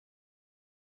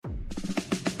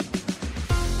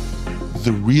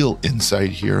The real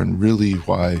insight here, and really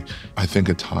why I think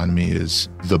autonomy is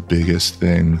the biggest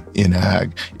thing in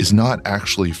ag, is not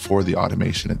actually for the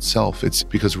automation itself. It's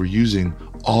because we're using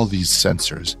all these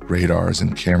sensors, radars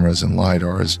and cameras and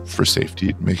LiDARs for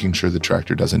safety, making sure the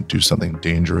tractor doesn't do something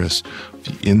dangerous.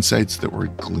 The insights that we're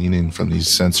gleaning from these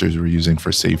sensors we're using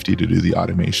for safety to do the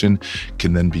automation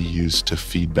can then be used to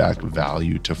feed back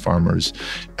value to farmers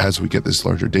as we get this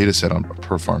larger data set on a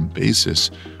per farm basis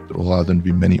that will allow them to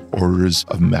be many orders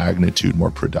of magnitude more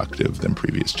productive than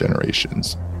previous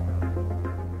generations.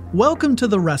 Welcome to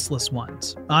The Restless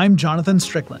Ones. I'm Jonathan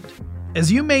Strickland. As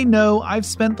you may know, I've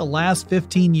spent the last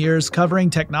 15 years covering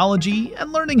technology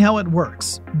and learning how it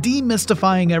works,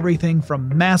 demystifying everything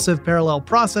from massive parallel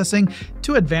processing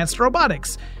to advanced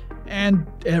robotics, and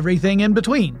everything in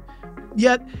between.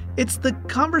 Yet, it's the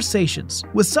conversations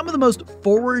with some of the most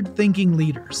forward-thinking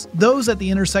leaders, those at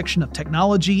the intersection of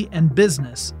technology and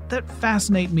business, that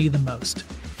fascinate me the most.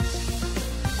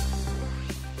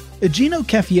 Igino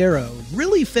Cafiero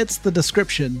really fits the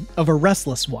description of a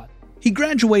restless one. He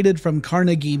graduated from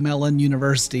Carnegie Mellon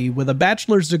University with a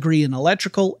bachelor's degree in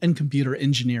electrical and computer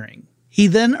engineering. He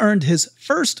then earned his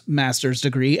first master's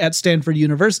degree at Stanford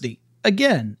University,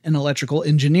 again in electrical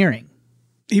engineering.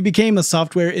 He became a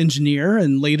software engineer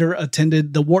and later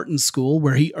attended the Wharton School,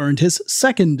 where he earned his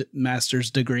second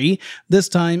master's degree, this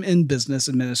time in business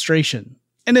administration.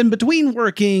 And in between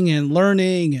working and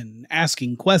learning and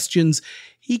asking questions,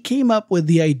 he came up with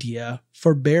the idea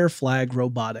for Flag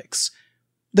Robotics.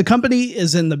 The company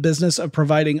is in the business of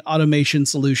providing automation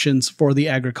solutions for the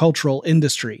agricultural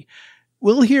industry.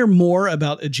 We'll hear more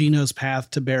about Igino's path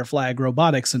to Flag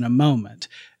Robotics in a moment.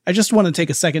 I just want to take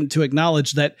a second to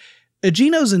acknowledge that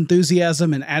Igino's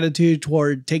enthusiasm and attitude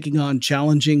toward taking on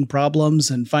challenging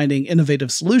problems and finding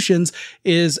innovative solutions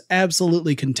is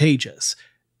absolutely contagious.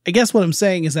 I guess what I'm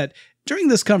saying is that during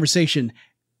this conversation,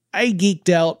 I geeked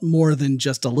out more than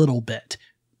just a little bit.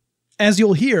 As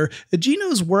you'll hear,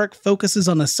 Igino's work focuses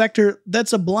on a sector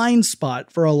that's a blind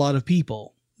spot for a lot of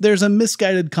people. There's a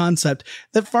misguided concept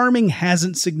that farming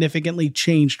hasn't significantly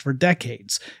changed for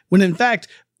decades, when in fact,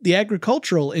 the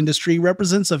agricultural industry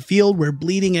represents a field where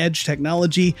bleeding-edge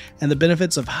technology and the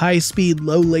benefits of high-speed,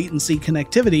 low-latency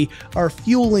connectivity are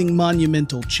fueling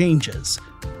monumental changes.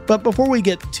 But before we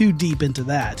get too deep into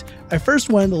that, I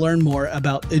first wanted to learn more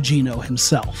about Igino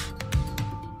himself.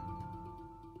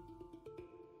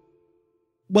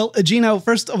 Well, Igino,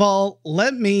 first of all,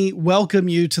 let me welcome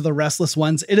you to The Restless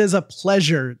Ones. It is a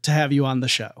pleasure to have you on the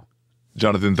show.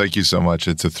 Jonathan, thank you so much.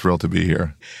 It's a thrill to be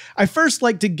here. I first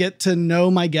like to get to know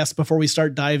my guests before we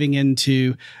start diving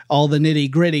into all the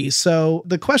nitty-gritty. So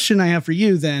the question I have for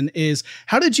you then is,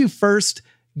 how did you first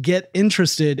get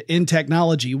interested in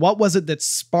technology? What was it that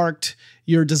sparked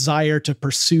your desire to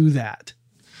pursue that?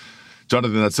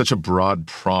 Jonathan, that's such a broad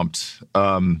prompt.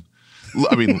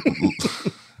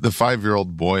 The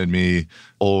 5-year-old boy in me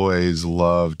always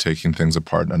loved taking things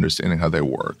apart and understanding how they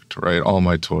worked, right? All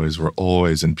my toys were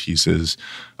always in pieces.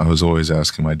 I was always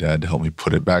asking my dad to help me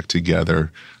put it back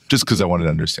together just because I wanted to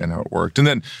understand how it worked. And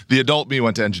then the adult me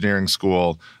went to engineering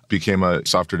school, became a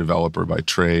software developer by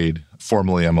trade.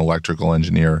 Formally, I'm an electrical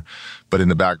engineer. But in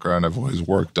the background, I've always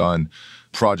worked on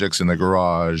projects in the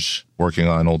garage, working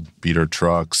on old beater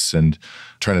trucks and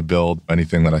trying to build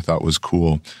anything that I thought was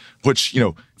cool, which,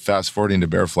 fast forwarding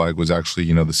to Flag was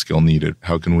actually, the skill needed.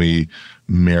 How can we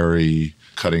marry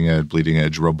cutting edge, bleeding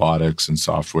edge robotics and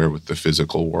software with the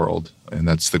physical world? And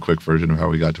that's the quick version of how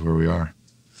we got to where we are.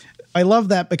 I love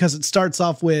that because it starts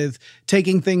off with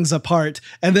taking things apart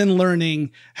and then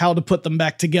learning how to put them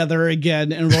back together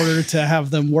again in order to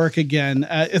have them work again.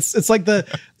 It's like the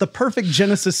perfect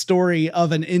genesis story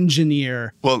of an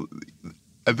engineer. Well,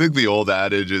 I think the old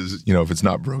adage is, if it's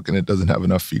not broken, it doesn't have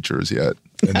enough features yet.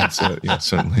 And that's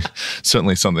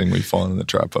certainly something we've fallen in the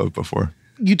trap of before.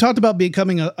 You talked about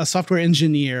becoming a software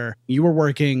engineer. You were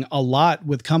working a lot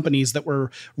with companies that were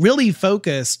really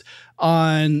focused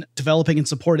on developing and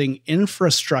supporting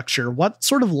infrastructure. What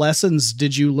sort of lessons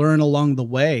did you learn along the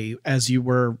way as you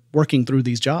were working through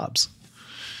these jobs?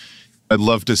 I'd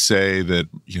love to say that,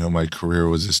 my career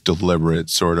was this deliberate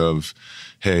sort of,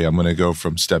 hey, I'm going to go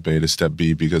from step A to step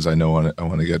B because I know I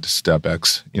want to get to step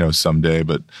X, someday.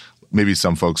 But maybe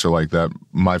some folks are like that.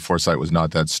 My foresight was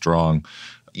not that strong.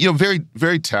 Very,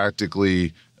 very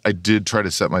tactically, I did try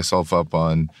to set myself up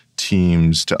on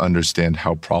teams to understand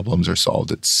how problems are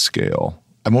solved at scale.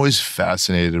 I'm always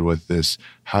fascinated with this.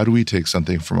 How do we take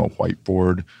something from a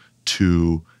whiteboard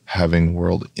to having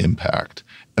world impact?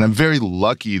 And I'm very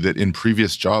lucky that in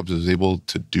previous jobs I was able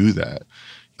to do that.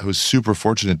 I was super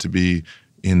fortunate to be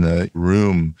in the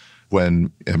room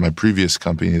when at my previous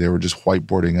company, they were just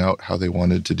whiteboarding out how they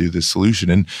wanted to do this solution.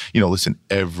 And, listen,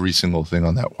 every single thing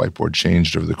on that whiteboard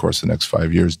changed over the course of the next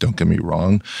 5 years. Don't get me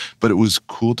wrong. But it was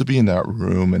cool to be in that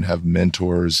room and have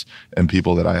mentors and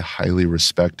people that I highly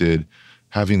respected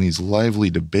having these lively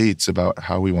debates about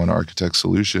how we want to architect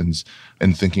solutions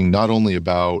and thinking not only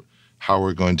about how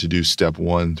we're going to do step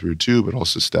 1 through 2, but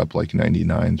also step like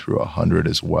 99 through 100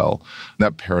 as well. And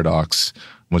that paradox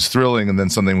was thrilling, and then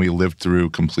something we lived through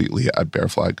completely at Bear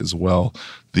Flag as well.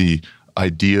 The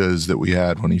ideas that we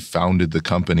had when he founded the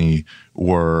company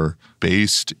were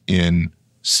based in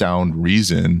sound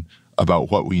reason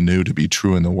about what we knew to be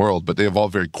true in the world, but they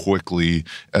evolved very quickly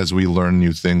as we learned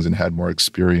new things and had more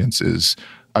experiences.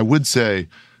 I would say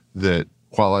that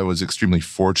while I was extremely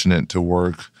fortunate to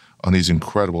work on these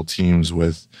incredible teams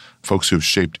with folks who have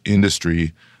shaped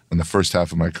industry in the first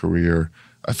half of my career,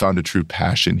 I found a true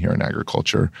passion here in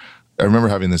agriculture. I remember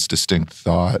having this distinct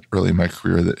thought early in my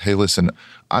career that, hey, listen,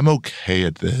 I'm okay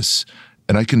at this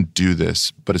and I can do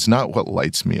this, but it's not what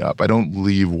lights me up. I don't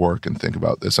leave work and think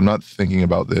about this. I'm not thinking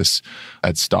about this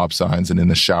at stop signs and in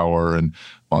the shower and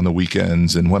on the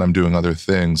weekends and when I'm doing other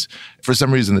things. For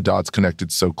some reason, the dots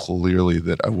connected so clearly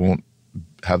that I won't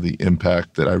have the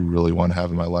impact that I really want to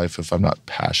have in my life if I'm not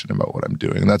passionate about what I'm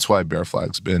doing. And that's why Bear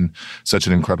Flag's been such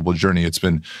an incredible journey. It's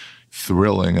been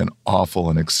thrilling and awful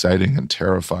and exciting and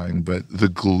terrifying, but the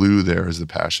glue there is the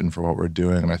passion for what we're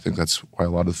doing. And I think that's why a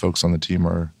lot of the folks on the team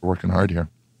are working hard here.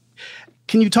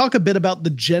 Can you talk a bit about the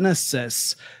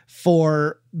genesis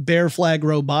for Bear Flag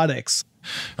Robotics?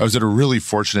 I was at a really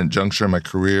fortunate juncture in my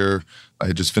career. I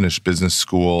had just finished business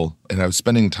school and I was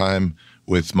spending time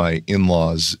with my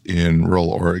in-laws in rural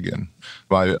Oregon.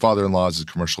 My father-in-law is a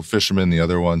commercial fisherman. The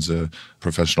other one's a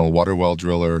professional water well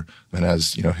driller and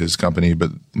has, his company.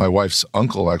 But my wife's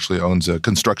uncle actually owns a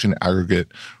construction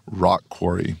aggregate rock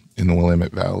quarry in the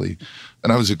Willamette Valley.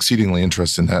 And I was exceedingly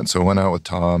interested in that. So I went out with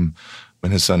Tom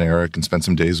and his son Eric and spent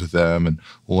some days with them and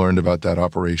learned about that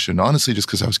operation, honestly, just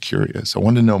because I was curious. I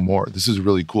wanted to know more. This is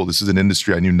really cool. This is an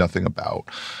industry I knew nothing about.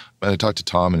 And I talked to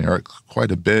Tom and Eric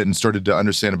quite a bit and started to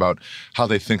understand about how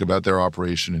they think about their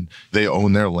operation. And they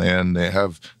own their land. They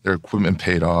have their equipment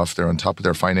paid off. They're on top of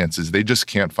their finances. They just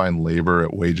can't find labor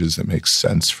at wages that make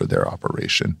sense for their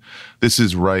operation. This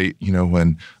is right,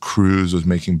 when Cruise was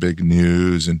making big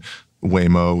news and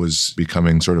Waymo was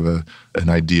becoming sort of an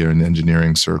idea in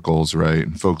engineering circles, right?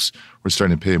 And folks were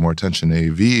starting to pay more attention to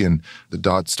AV, and the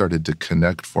dots started to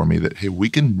connect for me that, hey, we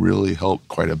can really help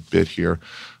quite a bit here.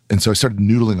 And so I started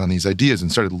noodling on these ideas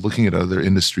and started looking at other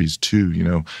industries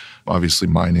too, obviously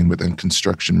mining, but then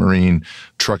construction, marine,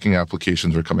 trucking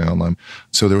applications were coming online.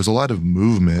 So there was a lot of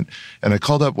movement. And I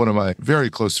called up one of my very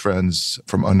close friends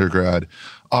from undergrad,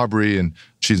 Aubrey, and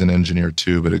she's an engineer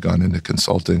too, but had gone into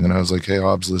consulting. And I was like, hey,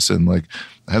 Obs, listen,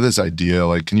 I have this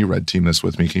idea, can you red team this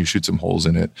with me? Can you shoot some holes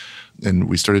in it? And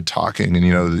we started talking and,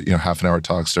 half an hour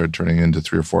talks started turning into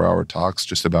 3 or 4 hour talks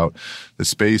just about the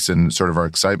space, and sort of our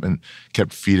excitement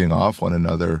kept feeding off one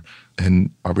another.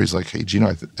 And Aubrey's like, hey, Gino,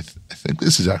 I think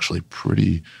this is actually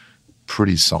pretty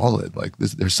solid.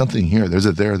 There's something here. There's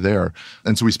a there.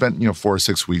 And so we spent, 4 or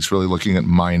 6 weeks really looking at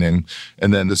mining.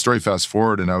 And then the story fast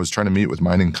forward, and I was trying to meet with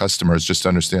mining customers just to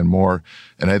understand more.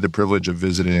 And I had the privilege of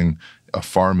visiting a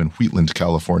farm in Wheatland,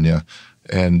 California.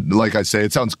 And like I say,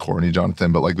 it sounds corny,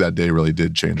 Jonathan, but that day really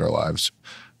did change our lives.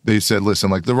 They said,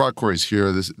 listen, the rock quarry's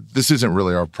here. This isn't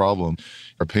really our problem.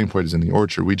 Our pain point is in the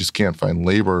orchard. We just can't find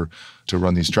labor to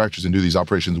run these tractors and do these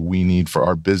operations we need for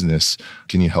our business.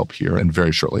 Can you help here? And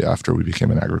very shortly after, we became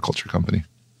an agriculture company.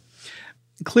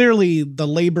 Clearly, the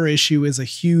labor issue is a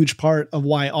huge part of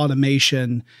why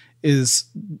automation is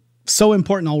so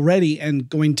important already and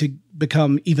going to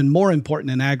become even more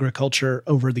important in agriculture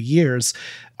over the years.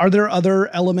 Are there other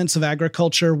elements of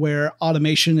agriculture where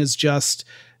automation is just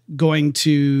going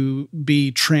to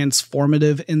be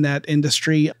transformative in that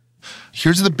industry?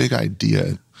 Here's the big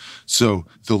idea. So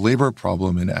the labor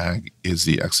problem in ag is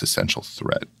the existential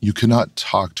threat. You cannot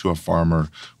talk to a farmer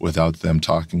without them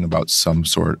talking about some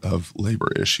sort of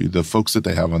labor issue. The folks that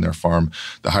they have on their farm,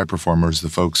 the high performers, the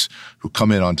folks who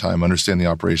come in on time, understand the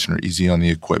operation, are easy on the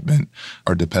equipment,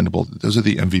 are dependable. Those are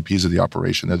the MVPs of the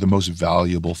operation. They're the most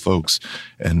valuable folks,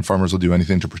 and farmers will do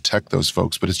anything to protect those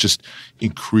folks. But it's just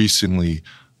increasingly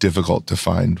difficult to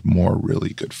find more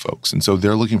really good folks. And so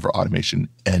they're looking for automation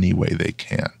any way they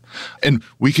can. And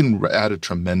we can add a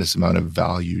tremendous amount of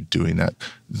value doing that.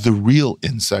 The real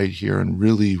insight here, and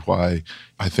really why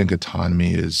I think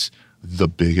autonomy is the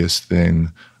biggest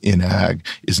thing in ag,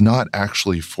 is not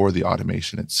actually for the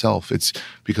automation itself. It's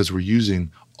because we're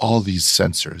using all these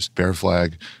sensors. Bear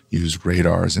Flag use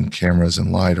radars and cameras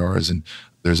and LiDARs and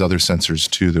There's other sensors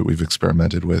too that we've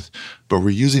experimented with, but we're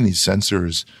using these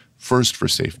sensors first for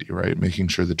safety, right? Making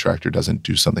sure the tractor doesn't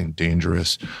do something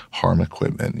dangerous, harm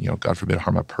equipment, God forbid,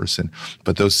 harm a person.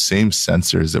 But those same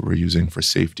sensors that we're using for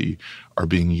safety are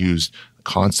being used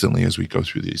constantly as we go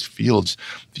through these fields.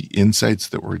 The insights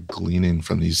that we're gleaning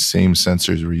from these same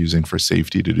sensors we're using for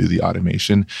safety to do the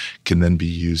automation can then be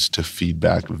used to feed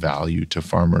back value to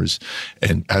farmers.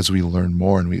 And as we learn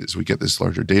more and as we get this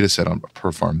larger data set on a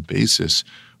per farm basis,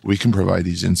 we can provide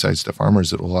these insights to farmers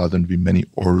that will allow them to be many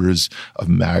orders of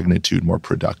magnitude more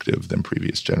productive than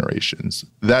previous generations.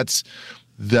 That's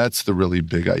the really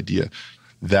big idea.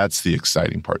 That's the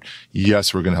exciting part.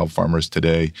 Yes, we're going to help farmers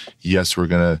today. Yes, we're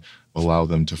going to allow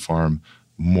them to farm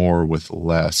more with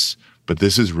less. But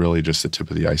this is really just the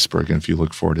tip of the iceberg. And if you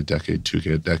look forward a decade,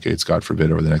 2 decades, God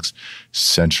forbid, over the next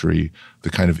century, the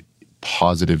kind of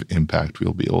positive impact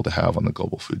we'll be able to have on the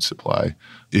global food supply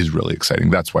is really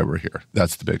exciting. That's why we're here.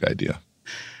 That's the big idea.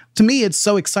 To me, it's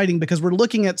so exciting because we're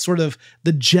looking at sort of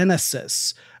the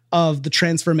genesis of the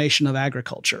transformation of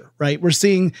agriculture, right? We're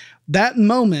seeing that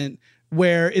moment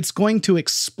where it's going to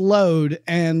explode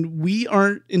and we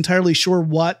aren't entirely sure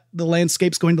what the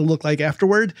landscape's going to look like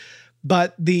afterward,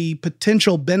 but the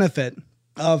potential benefit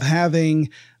of having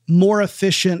more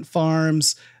efficient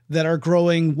farms that are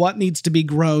growing what needs to be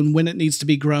grown, when it needs to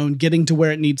be grown, getting to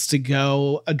where it needs to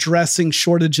go, addressing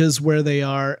shortages where they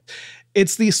are.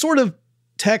 It's the sort of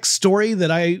tech story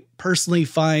that I personally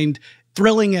find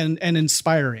thrilling and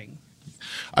inspiring.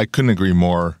 I couldn't agree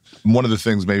more. One of the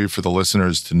things maybe for the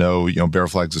listeners to know, Bear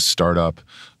Flag's a startup.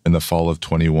 In the fall of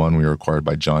 21, we were acquired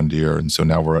by John Deere. And so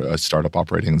now we're a startup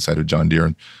operating inside of John Deere.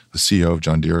 And the CEO of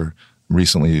John Deere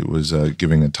recently was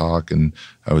giving a talk, and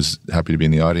I was happy to be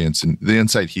in the audience. And the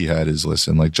insight he had is,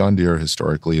 listen, like John Deere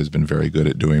historically has been very good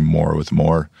at doing more with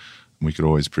more. We could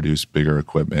always produce bigger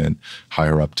equipment,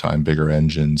 higher uptime, bigger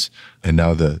engines. And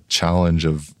now the challenge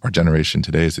of our generation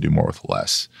today is to do more with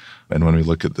less. And when we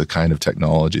look at the kind of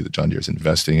technology that John Deere is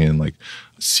investing in, like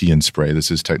See and Spray,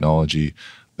 this is technology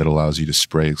that allows you to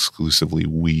spray exclusively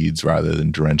weeds rather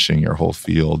than drenching your whole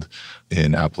field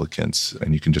in applicants.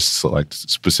 And you can just select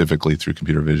specifically through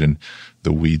computer vision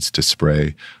the weeds to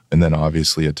spray. And then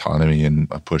obviously autonomy and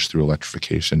a push through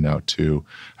electrification now too.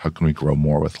 How can we grow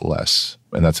more with less?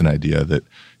 And that's an idea that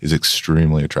is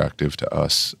extremely attractive to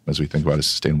us as we think about a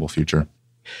sustainable future.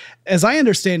 As I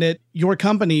understand it, your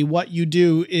company, what you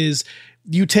do is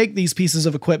you take these pieces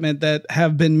of equipment that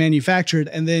have been manufactured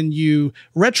and then you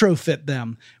retrofit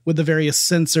them with the various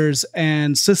sensors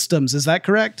and systems. Is that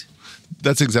correct?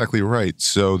 That's exactly right.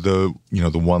 So the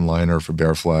one-liner for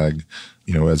Bear Flag,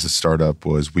 as a startup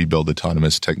was we build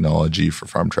autonomous technology for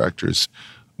farm tractors.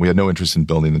 We had no interest in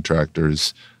building the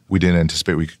tractors. We didn't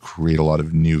anticipate we could create a lot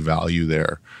of new value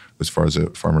there as far as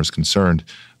a farmer is concerned.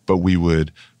 But we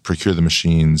would procure the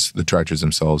machines, the tractors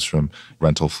themselves from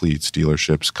rental fleets,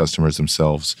 dealerships, customers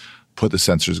themselves, put the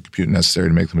sensors and compute necessary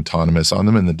to make them autonomous on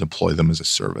them, and then deploy them as a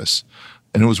service.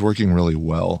 And it was working really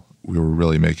well. We were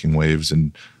really making waves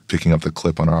and picking up the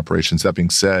clip on our operations. That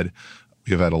being said,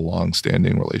 we have had a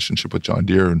long-standing relationship with John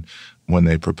Deere. And when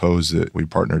they proposed that we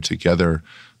partner together,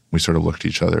 we sort of looked at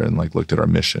each other and looked at our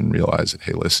mission, realized that,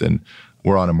 hey, listen,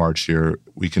 we're on a march here.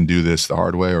 We can do this the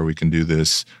hard way or we can do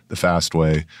this the fast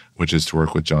way, which is to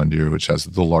work with John Deere, which has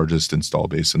the largest install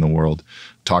base in the world.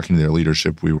 Talking to their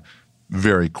leadership, we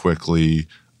very quickly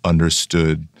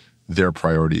understood their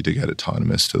priority to get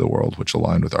autonomous to the world, which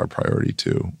aligned with our priority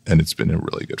too. And it's been a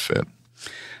really good fit.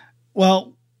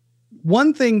 Well,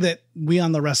 one thing that we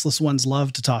on the Restless Ones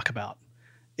love to talk about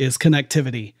is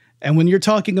connectivity. And when you're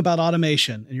talking about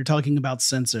automation and you're talking about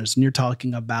sensors and you're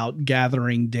talking about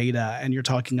gathering data and you're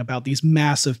talking about these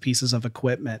massive pieces of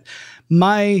equipment,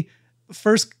 my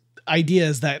first idea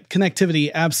is that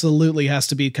connectivity absolutely has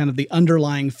to be kind of the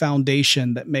underlying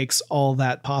foundation that makes all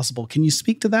that possible. Can you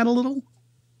speak to that a little?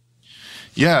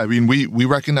 Yeah, I mean, we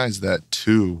recognize that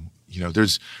too.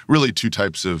 There's really two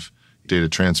types of data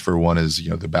transfer. One is,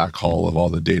 the backhaul of all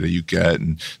the data you get,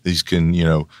 and these can,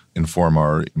 inform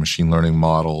our machine learning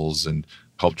models and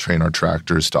help train our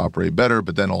tractors to operate better,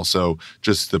 but then also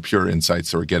just the pure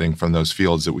insights that we're getting from those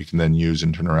fields that we can then use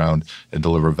and turn around and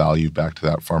deliver value back to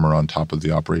that farmer on top of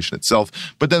the operation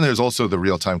itself. But then there's also the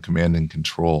real-time command and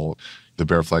control. The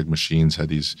Bear Flag machines had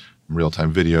these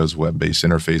real-time videos, web-based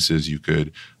interfaces. You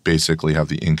could basically have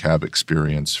the in-cab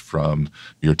experience from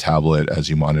your tablet as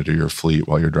you monitor your fleet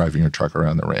while you're driving your truck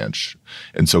around the ranch.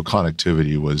 And so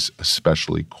connectivity was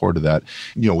especially core to that.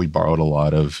 We borrowed a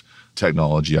lot of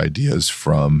technology ideas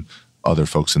from other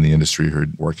folks in the industry who are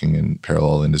working in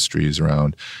parallel industries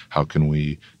around how can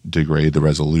we degrade the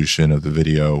resolution of the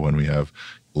video when we have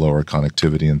lower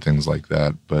connectivity and things like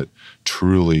that. But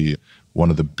truly, one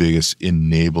of the biggest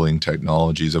enabling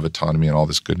technologies of autonomy and all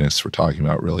this goodness we're talking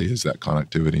about really is that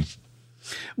connectivity.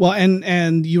 Well,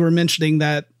 and you were mentioning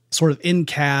that sort of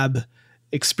in-cab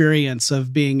experience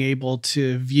of being able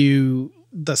to view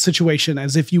the situation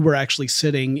as if you were actually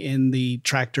sitting in the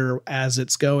tractor as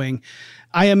it's going.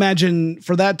 I imagine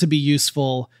for that to be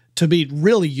useful, to be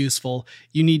really useful,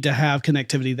 you need to have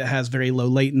connectivity that has very low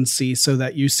latency so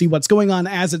that you see what's going on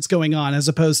as it's going on, as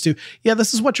opposed to, yeah,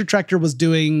 this is what your tractor was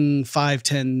doing 5,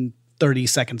 10, 30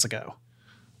 seconds ago.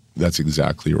 That's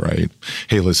exactly right.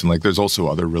 Hey, listen, like there's also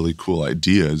other really cool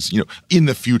ideas. In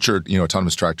the future,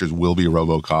 autonomous tractors will be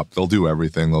RoboCop. They'll do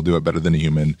everything. They'll do it better than a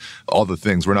human. All the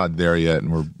things. We're not there yet, and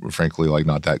we're frankly like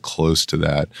not that close to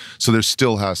that. So there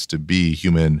still has to be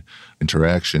human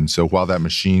interaction. So while that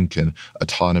machine can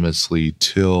autonomously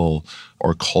till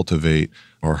or cultivate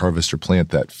or harvest or plant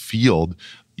that field,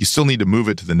 you still need to move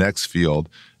it to the next field.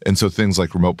 And so things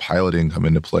like remote piloting come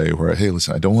into play where, hey,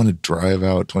 listen, I don't want to drive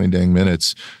out 20 dang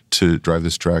minutes to drive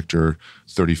this tractor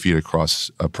 30 feet across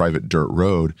a private dirt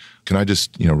road. Can I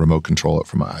just, remote control it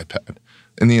from my iPad?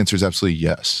 And the answer is absolutely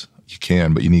yes, you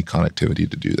can, but you need connectivity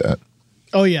to do that.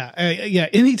 Oh, yeah.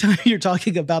 Anytime you're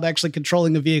talking about actually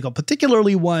controlling a vehicle,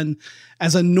 particularly one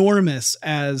as enormous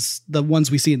as the ones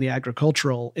we see in the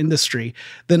agricultural industry,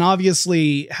 then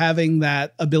obviously having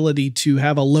that ability to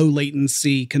have a low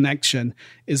latency connection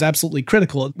is absolutely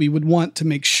critical. We would want to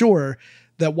make sure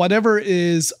that whatever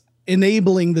is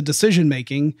enabling the decision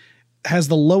making has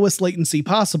the lowest latency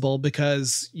possible,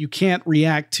 because you can't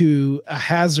react to a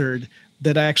hazard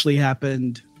that actually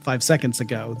happened 5 seconds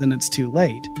ago. Then it's too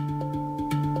late.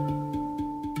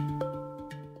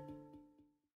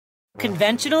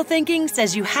 Conventional thinking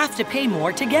says you have to pay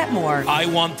more to get more. I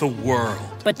want the world.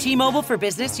 But T-Mobile for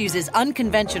Business uses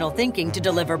unconventional thinking to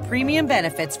deliver premium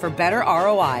benefits for better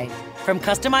ROI. From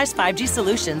customized 5G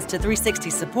solutions to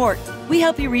 360 support, we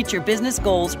help you reach your business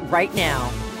goals right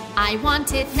now. I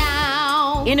want it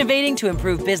now. Innovating to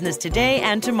improve business today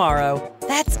and tomorrow.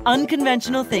 That's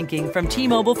unconventional thinking from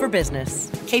T-Mobile for Business.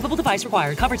 Capable device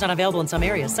required. Coverage not available in some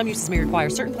areas. Some uses may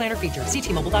require certain plan or features. See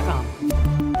T-Mobile.com.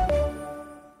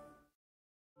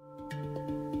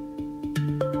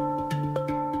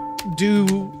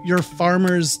 Do your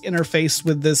farmers interface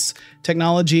with this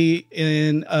technology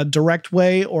in a direct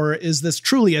way, or is this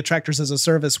truly a tractors as a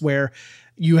service where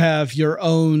you have your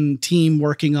own team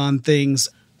working on things?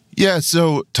 Yeah,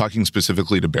 so talking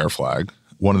specifically to Bear Flag,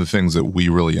 one of the things that we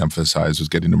really emphasize was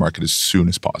getting to market as soon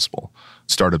as possible.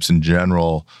 Startups in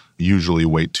general usually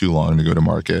wait too long to go to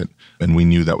market, and we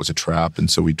knew that was a trap, and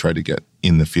so we tried to get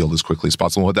in the field as quickly as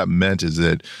possible. What that meant is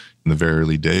that in the very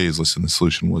early days, listen, the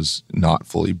solution was not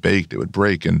fully baked. It would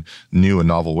break in new and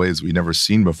novel ways we'd never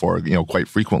seen before, quite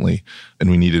frequently.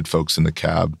 And we needed folks in the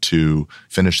cab to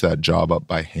finish that job up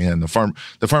by hand. The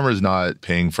farmer is not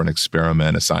paying for an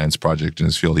experiment, a science project in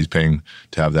his field. He's paying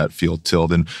to have that field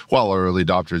tilled. And while our early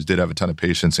adopters did have a ton of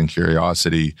patience and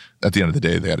curiosity, at the end of the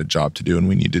day, they had a job to do, and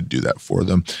we needed to do that for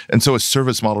them. And so a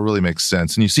service model really makes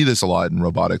sense. And you see this a lot in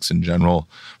robotics in general.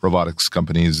 Robotics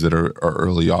companies that are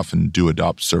early often do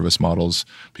adopt service models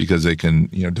because they can,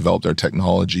 develop their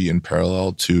technology in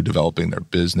parallel to developing their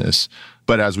business.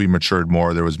 But as we matured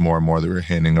more, there was more and more that we were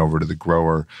handing over to the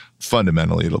grower.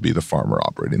 Fundamentally, it'll be the farmer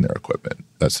operating their equipment.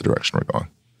 That's the direction we're going.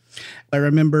 I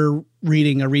remember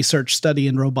reading a research study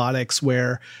in robotics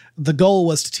where the goal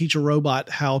was to teach a robot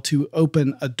how to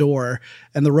open a door,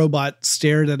 and the robot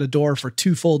stared at a door for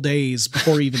 2 full days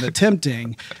before even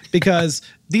attempting, because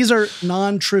these are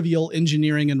non-trivial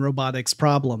engineering and robotics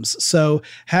problems. So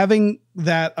having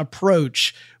that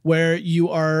approach where you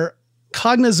are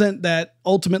cognizant that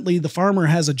ultimately the farmer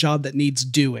has a job that needs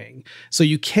doing. So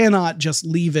you cannot just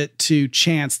leave it to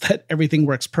chance that everything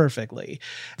works perfectly.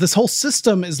 This whole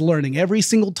system is learning. Every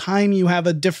single time you have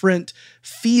a different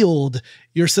field,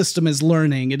 your system is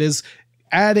learning. It is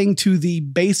adding to the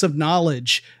base of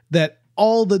knowledge that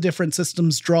all the different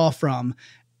systems draw from,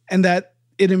 and that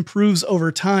it improves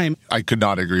over time. I could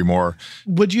not agree more.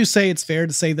 Would you say it's fair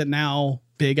to say that now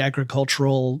big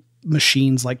agricultural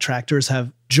machines like tractors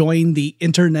have joined the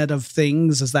Internet of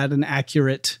Things? Is that an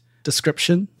accurate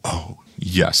description? Oh,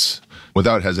 yes.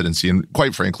 Without hesitancy. And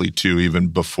quite frankly, too, even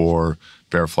before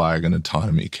Bear Flag and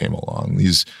autonomy came along,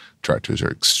 these tractors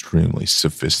are extremely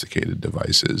sophisticated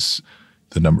devices.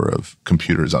 The number of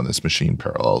computers on this machine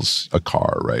parallels a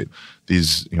car, right?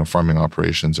 These, farming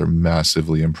operations are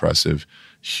massively impressive,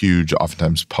 huge,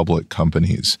 oftentimes public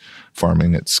companies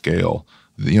farming at scale.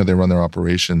 They run their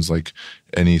operations like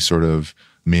any sort of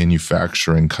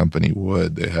manufacturing company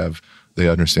would. They have They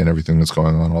understand everything that's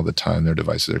going on all the time. Their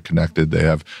devices are connected. They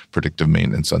have predictive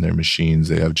maintenance on their machines.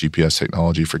 They have GPS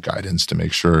technology for guidance to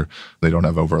make sure they don't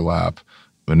have overlap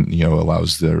and,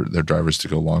 allows their drivers to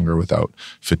go longer without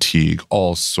fatigue.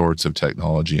 All sorts of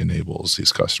technology enables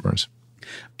these customers.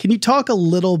 Can you talk a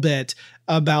little bit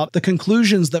about the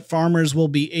conclusions that farmers will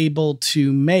be able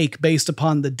to make based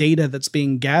upon the data that's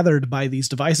being gathered by these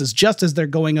devices, just as they're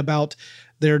going about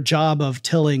their job of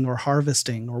tilling or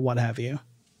harvesting or what have you?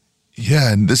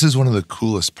 Yeah, and this is one of the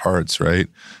coolest parts, right?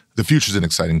 The future's an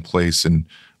exciting place, and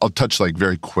I'll touch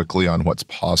very quickly on what's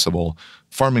possible.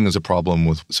 Farming is a problem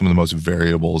with some of the most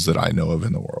variables that I know of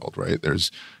in the world, right?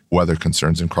 There's weather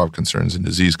concerns and crop concerns and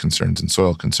disease concerns and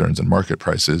soil concerns and market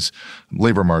prices,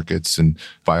 labor markets and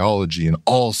biology and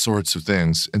all sorts of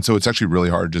things. And so it's actually really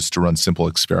hard just to run simple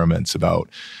experiments about,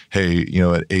 hey,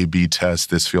 an A/B test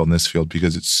this field and this field,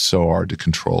 because it's so hard to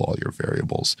control all your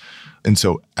variables. And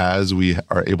so as we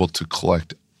are able to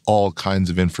collect all kinds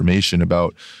of information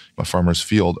about a farmer's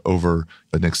field over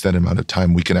an extended amount of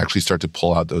time, we can actually start to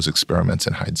pull out those experiments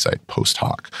in hindsight post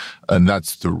hoc. And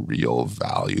that's the real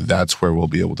value. That's where we'll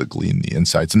be able to glean the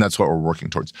insights. And that's what we're working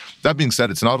towards. That being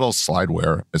said, it's not all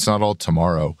slideware. It's not all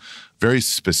tomorrow. Very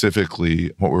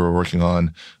specifically, what we were working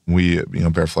on, we,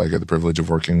 Bear Flag had the privilege of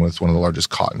working with one of the largest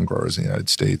cotton growers in the United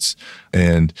States.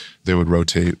 And they would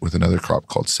rotate with another crop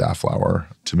called safflower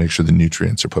to make sure the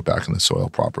nutrients are put back in the soil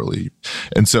properly.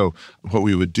 And so what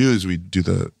we would do is we'd do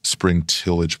the spring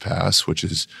tillage pass, which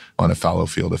is on a fallow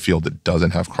field, a field that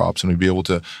doesn't have crops, and we'd be able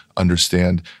to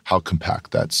understand how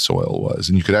compact that soil was.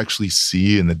 And you could actually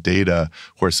see in the data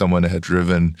where someone had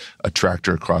driven a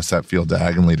tractor across that field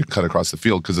diagonally to cut across the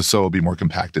field, because the soil would be more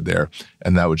compacted there,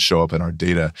 and that would show up in our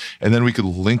data. And then we could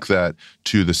link that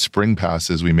to the spring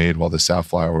passes we made while the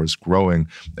safflower was growing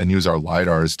and use our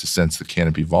LiDARs to sense the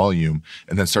canopy volume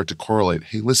and then start to correlate,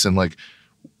 hey, listen,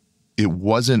 it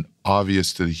wasn't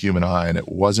obvious to the human eye, and it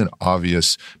wasn't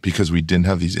obvious because we didn't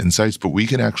have these insights, but we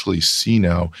can actually see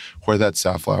now where that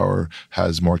safflower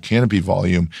has more canopy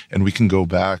volume, and we can go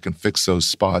back and fix those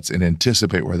spots and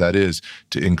anticipate where that is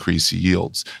to increase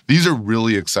yields. These are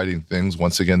really exciting things,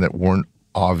 once again, that weren't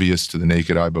obvious to the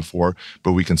naked eye before,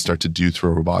 but we can start to do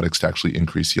through robotics to actually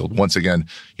increase yield. Once again,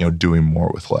 doing more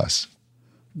with less.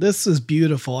 This is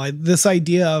beautiful. This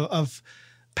idea of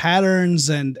patterns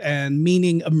and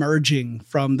meaning emerging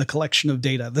from the collection of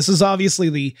data. This is obviously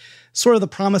the sort of the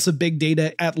promise of big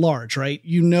data at large, right?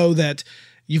 You know that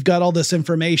you've got all this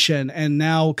information, and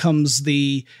now comes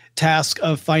the task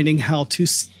of finding how to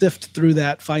sift through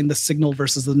that, find the signal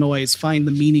versus the noise, find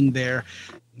the meaning there.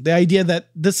 The idea that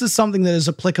this is something that is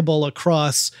applicable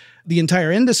across the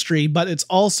entire industry, but it's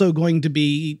also going to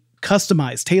be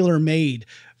customized, tailor-made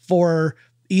for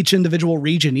each individual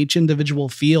region, each individual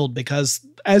field, because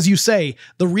as you say,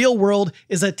 the real world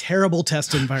is a terrible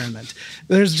test environment.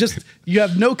 You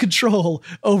have no control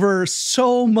over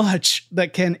so much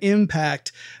that can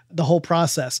impact the whole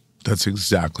process. That's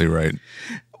exactly right.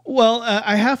 Well,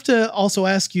 I have to also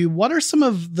ask you, what are some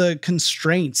of the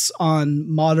constraints on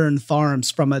modern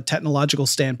farms from a technological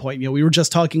standpoint? We were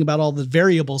just talking about all the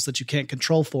variables that you can't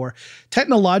control for.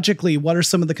 Technologically, what are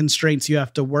some of the constraints you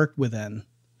have to work within?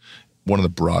 One of the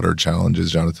broader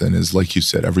challenges, Jonathan, is, like you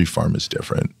said, every farm is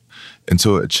different. And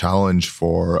so a challenge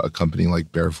for a company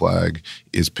like Bear Flag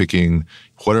is picking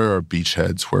what are our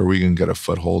beachheads, where we can get a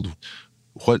foothold,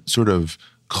 what sort of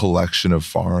collection of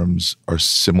farms are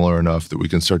similar enough that we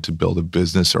can start to build a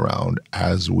business around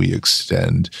as we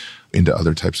extend into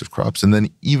other types of crops. And then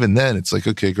even then, it's like,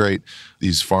 okay, great,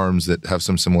 these farms that have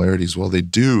some similarities, well, they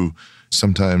do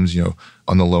sometimes,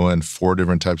 on the low end, 4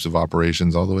 different types of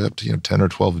operations, all the way up to 10 or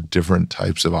 12 different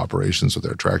types of operations with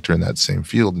their tractor in that same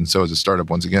field. And so as a startup,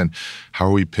 once again, how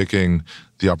are we picking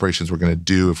the operations we're going to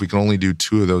do? If we can only do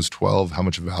 2 of those 12, how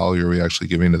much value are we actually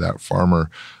giving to that farmer?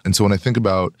 And so when I think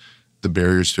about the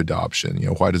barriers to adoption,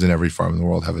 why doesn't every farm in the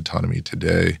world have autonomy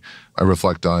today? I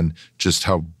reflect on just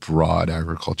how broad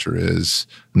agriculture is,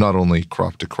 not only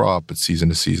crop to crop, but season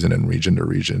to season and region to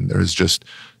region. There's just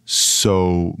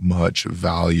so much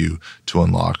value to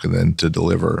unlock and then to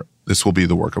deliver. This will be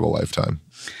the work of a lifetime.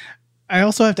 I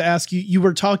also have to ask you, you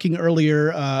were talking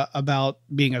earlier about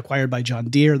being acquired by John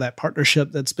Deere, that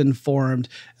partnership that's been formed,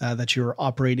 that you're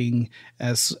operating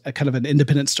as a kind of an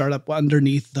independent startup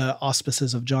underneath the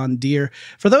auspices of John Deere.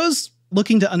 For those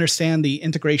looking to understand the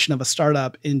integration of a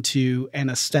startup into an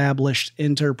established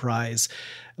enterprise,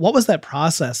 what was that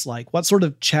process like? What sort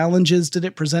of challenges did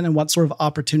it present, and what sort of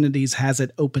opportunities has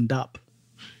it opened up?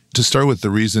 To start with, the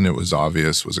reason it was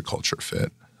obvious was a culture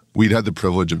fit. We'd had the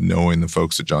privilege of knowing the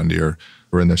folks at John Deere.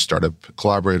 We're in their startup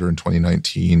collaborator in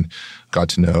 2019, got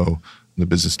to know the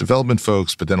business development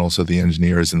folks, but then also the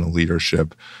engineers and the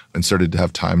leadership, and started to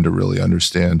have time to really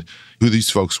understand who these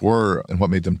folks were and what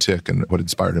made them tick and what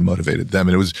inspired and motivated them.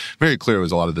 And it was very clear it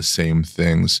was a lot of the same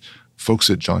things. Folks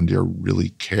at John Deere really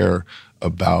care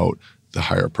about the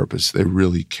higher purpose. They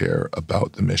really care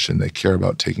about the mission. They care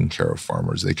about taking care of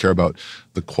farmers. They care about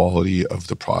the quality of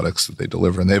the products that they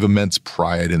deliver. And they have immense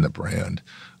pride in the brand.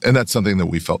 And that's something that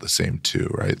we felt the same too,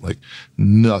 right? Like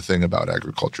nothing about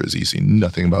agriculture is easy.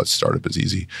 Nothing about startup is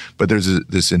easy. But there's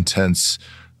this intense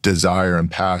desire and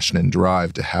passion and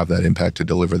drive to have that impact, to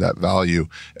deliver that value.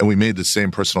 And we made the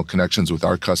same personal connections with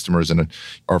our customers and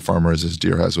our farmers as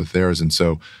Deere has with theirs. And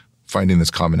so finding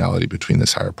this commonality between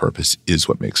this higher purpose is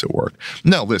what makes it work.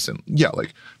 Now, listen,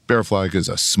 like Bear Flag is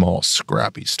a small,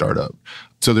 scrappy startup.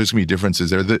 So there's going to be differences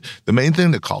there. The main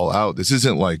thing to call out, this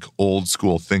isn't like old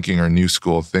school thinking or new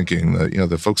school thinking.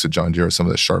 The folks at John Deere are some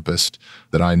of the sharpest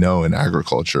that I know in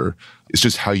agriculture. It's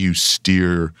just how you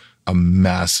steer a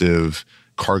massive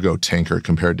cargo tanker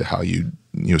compared to how you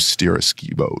steer a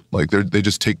ski boat. Like they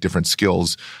just take different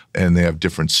skills and they have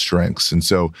different strengths. And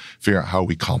so figuring out how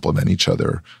we complement each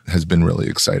other has been really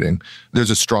exciting. There's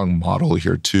a strong model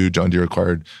here too. John Deere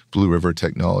acquired Blue River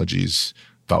Technologies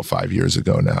about 5 years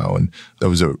ago now. And that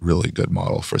was a really good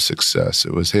model for success.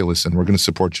 It was, hey, listen, we're going to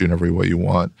support you in every way you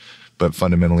want, but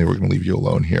fundamentally we're going to leave you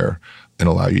alone here and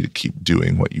allow you to keep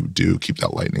doing what you do, keep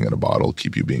that lightning in a bottle,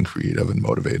 keep you being creative and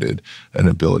motivated, and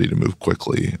ability to move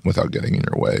quickly without getting in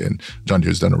your way. And John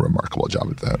Deere's done a remarkable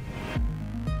job at that.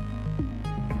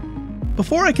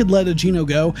 Before I could let Igino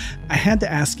go, I had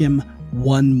to ask him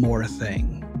one more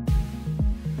thing.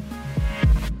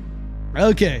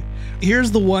 Okay, here's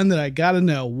the one that I gotta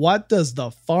know. What does the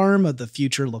farm of the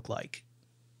future look like?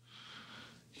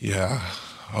 Yeah.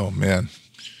 Oh, man.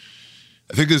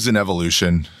 I think this is an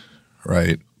evolution.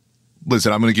 Right.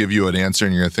 Listen, I'm going to give you an answer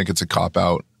and you're going to think it's a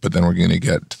cop-out, but then we're going to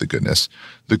get to the goodness.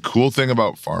 The cool thing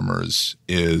about farmers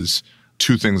is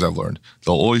two things I've learned.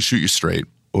 They'll always shoot you straight,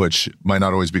 which might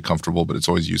not always be comfortable, but it's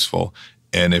always useful.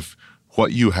 And if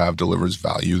what you have delivers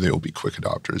value, they will be quick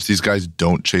adopters. These guys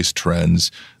don't chase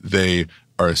trends. They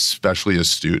are especially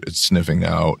astute at sniffing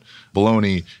out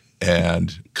baloney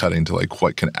and cutting to like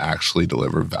what can actually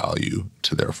deliver value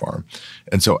to their farm.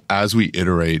 And so as we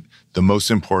iterate, the most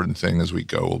important thing as we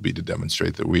go will be to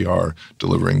demonstrate that we are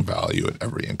delivering value at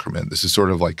every increment. This is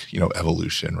sort of like,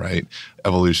 evolution, right?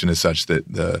 Evolution is such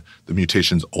that the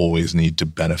mutations always need to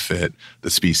benefit the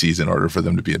species in order for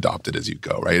them to be adopted as you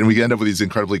go, right? And we end up with these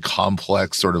incredibly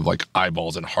complex sort of like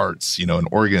eyeballs and hearts, and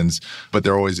organs, but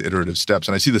they're always iterative steps.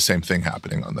 And I see the same thing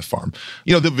happening on the farm.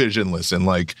 The vision, listen,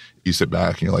 like you sit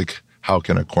back and you're like, how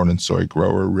can a corn and soy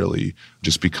grower really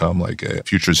just become like a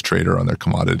futures trader on their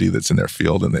commodity that's in their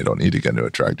field and they don't need to get into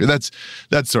a tractor? That's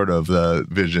sort of the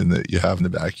vision that you have in the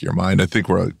back of your mind. I think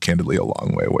we're candidly a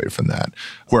long way away from that.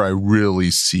 Where I really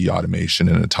see automation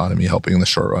and autonomy helping in the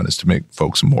short run is to make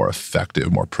folks more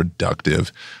effective, more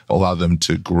productive, allow them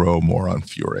to grow more on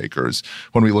fewer acres.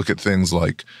 When we look at things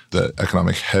like the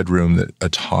economic headroom that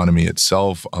autonomy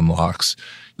itself unlocks,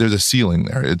 there's a ceiling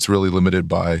there. It's really limited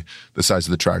by the size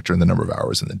of the tractor and the number of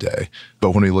hours in the day.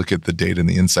 But when we look at the data and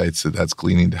the insights that's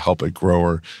gleaning to help a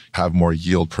grower have more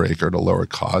yield per acre at a lower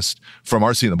cost, from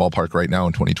our seat in the ballpark right now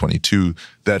in 2022,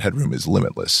 that headroom is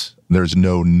limitless. There's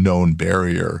no known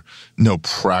barrier, no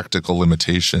practical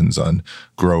limitations on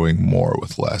growing more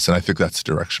with less. And I think that's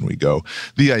the direction we go.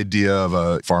 The idea of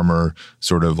a farmer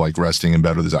sort of like resting in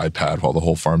bed with his iPad while the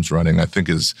whole farm's running, I think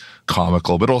is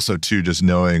comical, but also too, just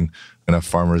knowing enough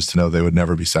farmers to know they would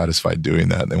never be satisfied doing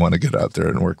that. They want to get out there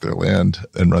and work their land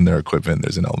and run their equipment.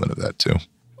 There's an element of that too.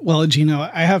 Well,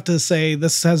 Igino, I have to say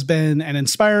this has been an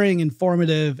inspiring,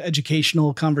 informative,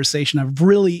 educational conversation. I've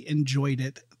really enjoyed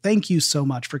it. Thank you so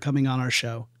much for coming on our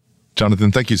show.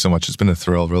 Jonathan, thank you so much. It's been a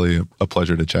thrill, really a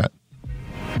pleasure to chat.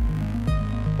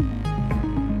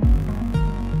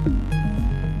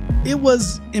 It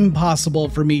was impossible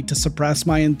for me to suppress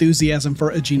my enthusiasm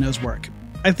for Igino's work.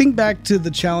 I think back to the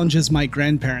challenges my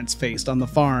grandparents faced on the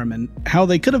farm and how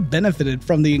they could have benefited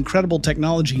from the incredible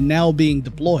technology now being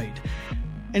deployed.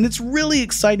 And it's really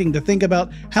exciting to think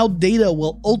about how data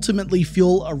will ultimately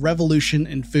fuel a revolution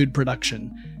in food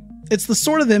production. It's the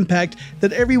sort of impact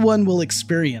that everyone will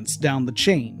experience down the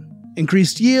chain.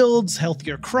 Increased yields,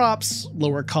 healthier crops,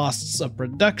 lower costs of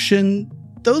production,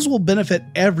 those will benefit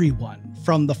everyone,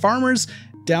 from the farmers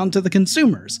down to the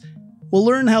consumers. We'll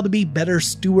learn how to be better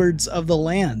stewards of the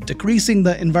land, decreasing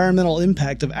the environmental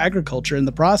impact of agriculture in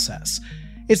the process.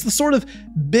 It's the sort of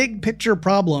big picture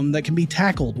problem that can be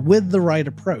tackled with the right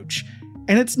approach.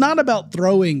 And it's not about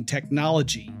throwing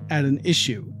technology at an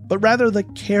issue, but rather the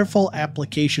careful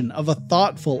application of a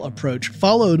thoughtful approach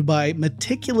followed by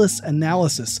meticulous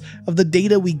analysis of the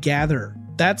data we gather.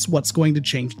 That's what's going to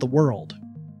change the world.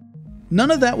 None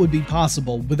of that would be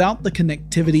possible without the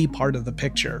connectivity part of the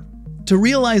picture. To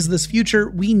realize this future,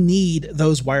 we need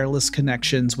those wireless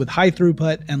connections with high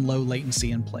throughput and low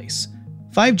latency in place.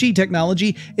 5G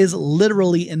technology is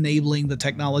literally enabling the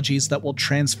technologies that will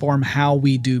transform how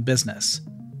we do business.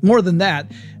 More than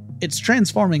that, it's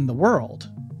transforming the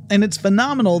world. And it's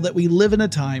phenomenal that we live in a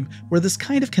time where this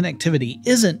kind of connectivity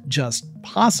isn't just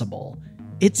possible,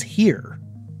 it's here.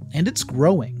 And it's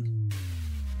growing.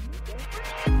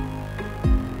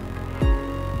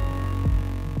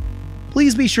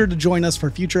 Please be sure to join us for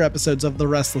future episodes of The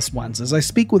Restless Ones as I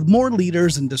speak with more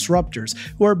leaders and disruptors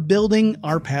who are building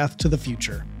our path to the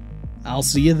future. I'll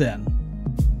see you then.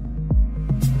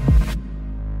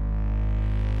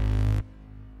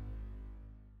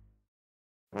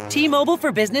 T-Mobile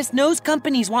for Business knows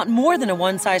companies want more than a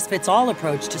one-size-fits-all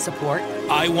approach to support.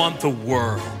 I want the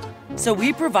world. So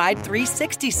we provide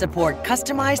 360 support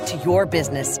customized to your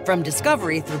business. From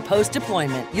discovery through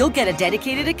post-deployment, you'll get a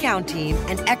dedicated account team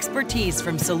and expertise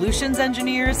from solutions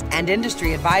engineers and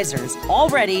industry advisors, all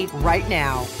ready right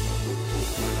now.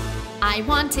 I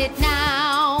want it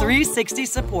now. 360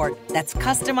 support that's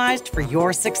customized for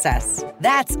your success.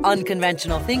 That's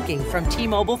unconventional thinking from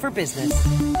T-Mobile for Business.